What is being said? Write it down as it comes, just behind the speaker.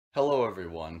Hello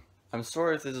everyone. I'm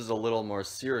sorry if this is a little more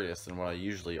serious than what I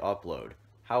usually upload.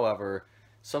 However,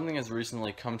 something has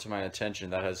recently come to my attention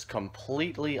that has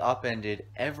completely upended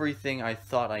everything I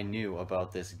thought I knew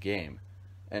about this game.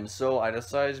 And so I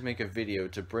decided to make a video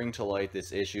to bring to light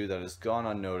this issue that has gone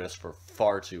unnoticed for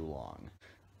far too long.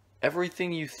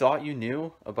 Everything you thought you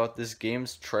knew about this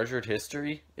game's treasured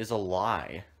history is a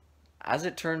lie. As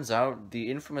it turns out, the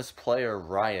infamous player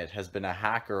Riot has been a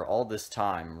hacker all this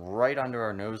time, right under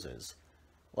our noses.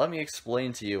 Let me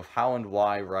explain to you how and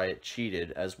why Riot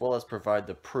cheated, as well as provide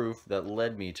the proof that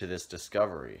led me to this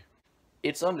discovery.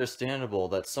 It's understandable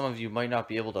that some of you might not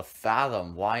be able to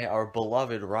fathom why our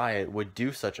beloved Riot would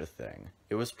do such a thing.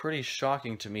 It was pretty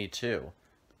shocking to me too.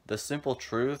 The simple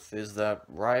truth is that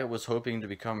Riot was hoping to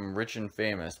become rich and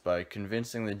famous by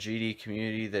convincing the GD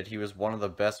community that he was one of the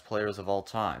best players of all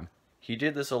time. He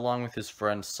did this along with his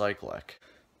friend Cyclic.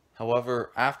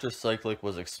 However, after Cyclic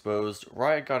was exposed,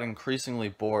 Riot got increasingly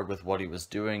bored with what he was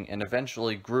doing and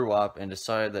eventually grew up and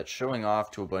decided that showing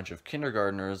off to a bunch of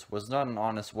kindergartners was not an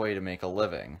honest way to make a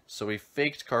living, so he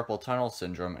faked carpal tunnel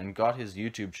syndrome and got his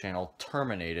YouTube channel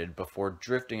terminated before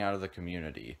drifting out of the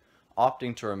community,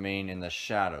 opting to remain in the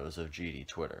shadows of GD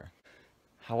Twitter.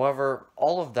 However,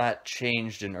 all of that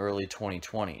changed in early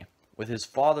 2020. With his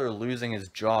father losing his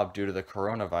job due to the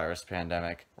coronavirus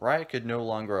pandemic, Riot could no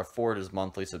longer afford his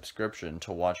monthly subscription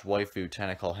to watch waifu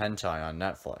tentacle hentai on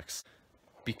Netflix.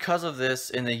 Because of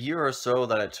this, in the year or so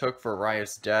that it took for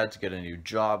Riot's dad to get a new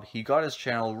job, he got his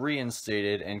channel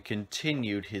reinstated and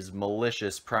continued his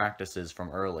malicious practices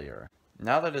from earlier.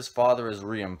 Now that his father is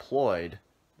re-employed,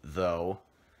 though,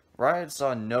 Riot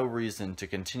saw no reason to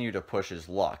continue to push his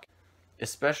luck,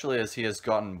 especially as he has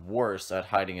gotten worse at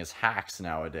hiding his hacks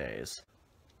nowadays.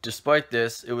 Despite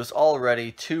this, it was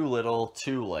already too little,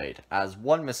 too late, as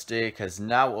one mistake has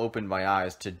now opened my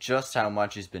eyes to just how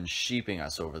much he's been sheeping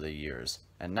us over the years.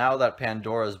 And now that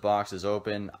Pandora's box is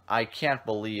open, I can't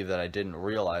believe that I didn't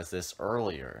realize this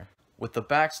earlier. With the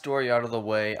backstory out of the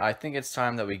way, I think it's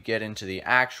time that we get into the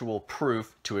actual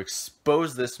proof to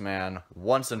expose this man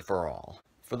once and for all.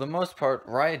 For the most part,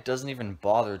 Riot doesn't even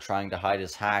bother trying to hide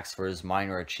his hacks for his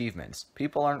minor achievements.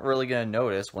 People aren't really going to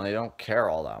notice when they don't care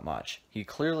all that much. He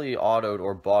clearly autoed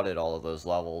or botted all of those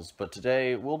levels, but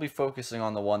today we'll be focusing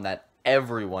on the one that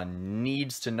everyone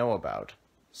needs to know about: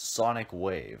 Sonic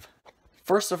Wave.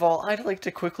 First of all, I'd like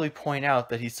to quickly point out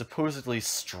that he supposedly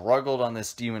struggled on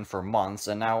this demon for months,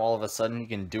 and now all of a sudden he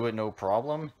can do it no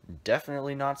problem?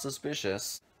 Definitely not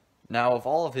suspicious. Now, of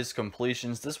all of his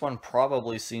completions, this one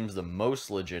probably seems the most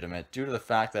legitimate due to the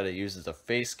fact that it uses a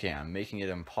face cam, making it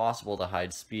impossible to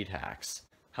hide speed hacks.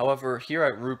 However, here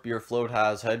at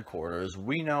rootbeerfloat headquarters,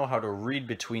 we know how to read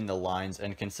between the lines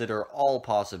and consider all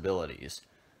possibilities.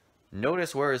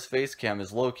 Notice where his face cam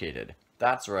is located.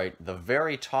 That's right, the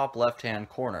very top left-hand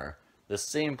corner, the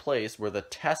same place where the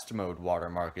test mode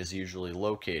watermark is usually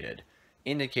located,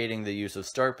 indicating the use of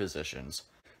start positions.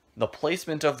 The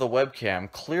placement of the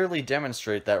webcam clearly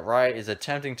demonstrates that Riot is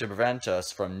attempting to prevent us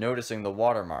from noticing the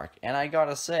watermark, and I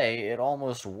gotta say, it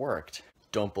almost worked.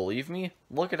 Don't believe me?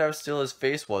 Look at how still his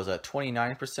face was at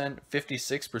 29%,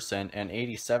 56%, and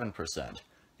 87%.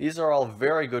 These are all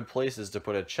very good places to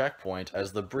put a checkpoint,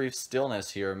 as the brief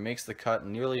stillness here makes the cut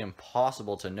nearly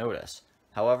impossible to notice.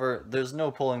 However, there's no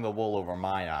pulling the wool over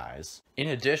my eyes. In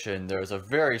addition, there's a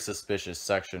very suspicious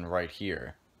section right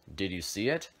here. Did you see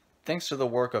it? Thanks to the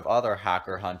work of other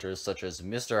hacker hunters such as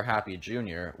Mr. Happy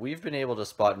Jr., we've been able to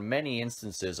spot many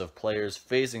instances of players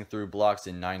phasing through blocks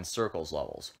in 9 circles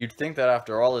levels. You'd think that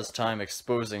after all his time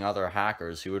exposing other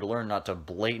hackers, he would learn not to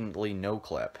blatantly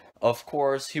no-clip. Of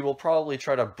course, he will probably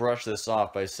try to brush this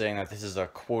off by saying that this is a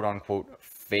quote-unquote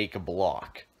fake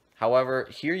block. However,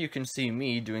 here you can see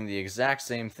me doing the exact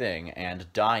same thing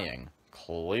and dying.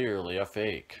 Clearly a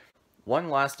fake.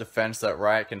 One last defense that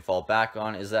Riot can fall back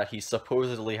on is that he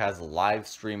supposedly has live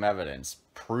stream evidence,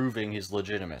 proving his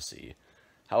legitimacy.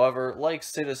 However, like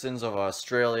citizens of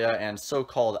Australia and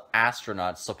so-called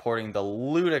astronauts supporting the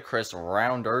ludicrous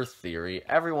round Earth theory,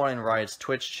 everyone in Riot's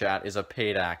Twitch chat is a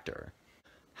paid actor.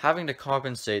 Having to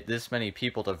compensate this many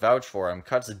people to vouch for him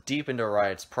cuts deep into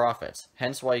Riot's profits,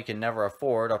 hence why he can never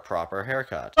afford a proper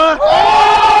haircut.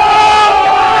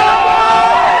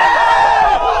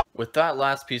 With that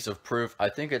last piece of proof, I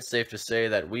think it's safe to say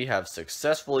that we have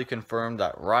successfully confirmed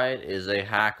that Riot is a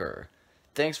hacker.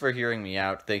 Thanks for hearing me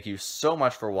out, thank you so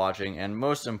much for watching, and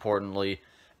most importantly,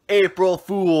 April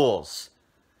Fools!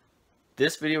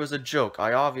 This video is a joke.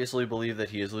 I obviously believe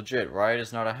that he is legit. Riot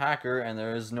is not a hacker, and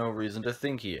there is no reason to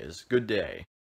think he is. Good day.